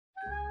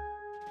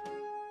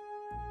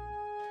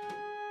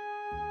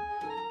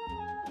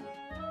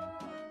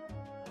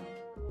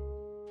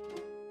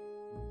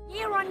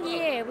year on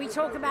year we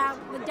talk about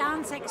the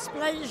dance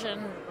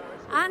explosion,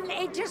 and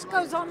it just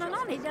goes on and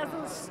on. It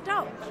doesn't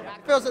stop.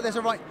 It feels like there's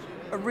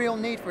a real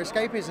need for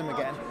escapism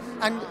again,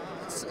 and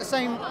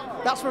same.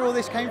 That's where all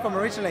this came from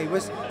originally,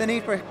 was the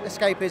need for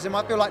escapism.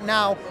 I feel like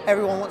now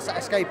everyone wants that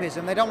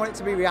escapism. They don't want it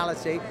to be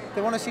reality.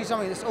 They want to see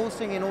something that's all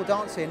singing, all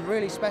dancing,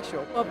 really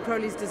special. Bob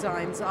Crowley's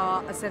designs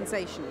are a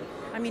sensation.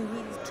 I mean,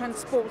 he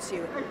transports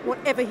you.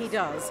 Whatever he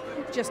does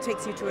just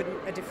takes you to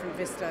a different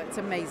vista. It's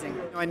amazing.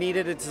 I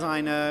needed a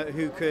designer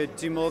who could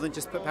do more than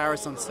just put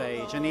Paris on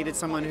stage. I needed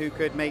someone who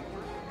could make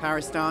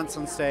Paris dance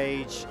on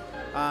stage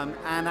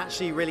and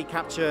actually really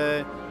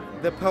capture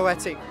the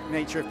poetic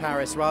nature of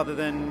Paris rather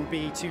than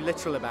be too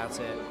literal about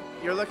it.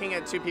 You're looking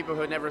at two people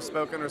who had never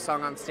spoken or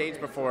sung on stage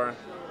before,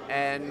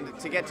 and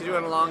to get to do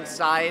it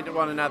alongside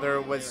one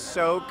another was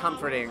so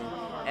comforting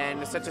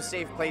and such a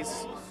safe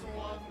place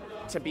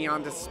to be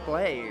on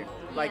display.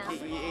 Like,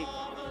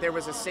 there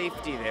was a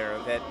safety there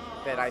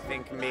that I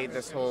think made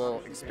this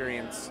whole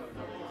experience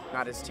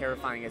not as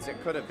terrifying as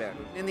it could have been.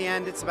 In the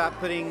end, it's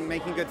about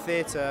making good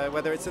theatre,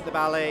 whether it's at the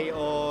ballet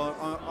or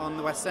on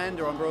the West End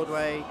or on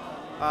Broadway.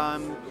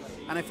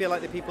 And I feel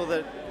like the people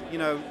that,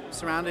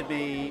 surrounded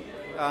me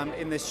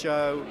in this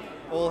show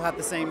all had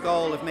the same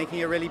goal of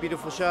making a really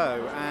beautiful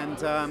show.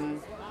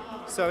 And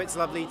so it's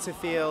lovely to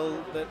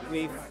feel that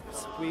we've,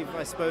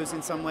 I suppose,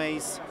 in some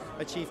ways,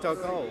 achieved our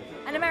goal.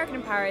 An American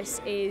in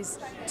Paris is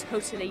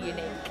totally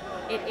unique.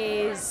 It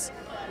is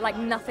like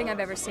nothing I've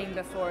ever seen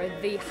before.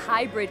 The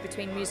hybrid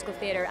between musical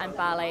theatre and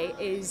ballet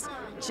is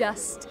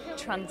just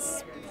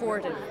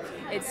transportive.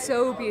 It's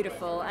so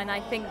beautiful, and I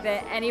think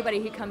that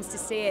anybody who comes to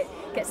see it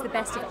gets the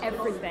best of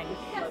everything.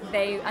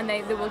 They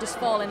will just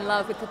fall in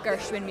love with the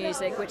Gershwin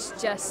music, which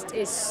just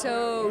is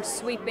so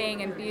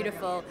sweeping and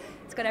beautiful.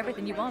 It's got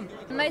everything you want.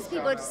 Most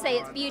people say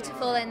it's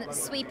beautiful and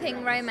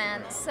sweeping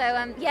romance. So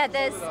yeah,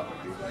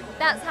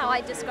 that's how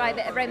I describe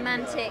it, a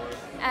romantic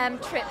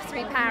trip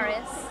through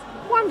Paris.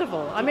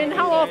 Wonderful. I mean,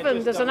 how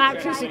often does an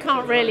actress who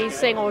can't really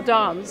sing or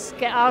dance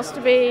get asked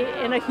to be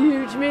in a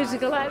huge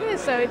musical like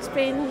this? So it's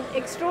been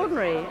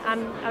extraordinary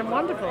and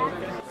wonderful.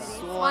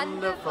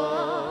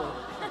 Wonderful.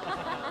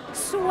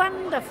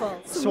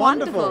 Swonderful.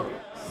 Swonderful.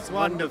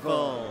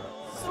 Wonderful.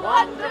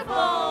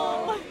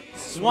 Wonderful!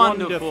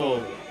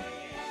 Wonderful.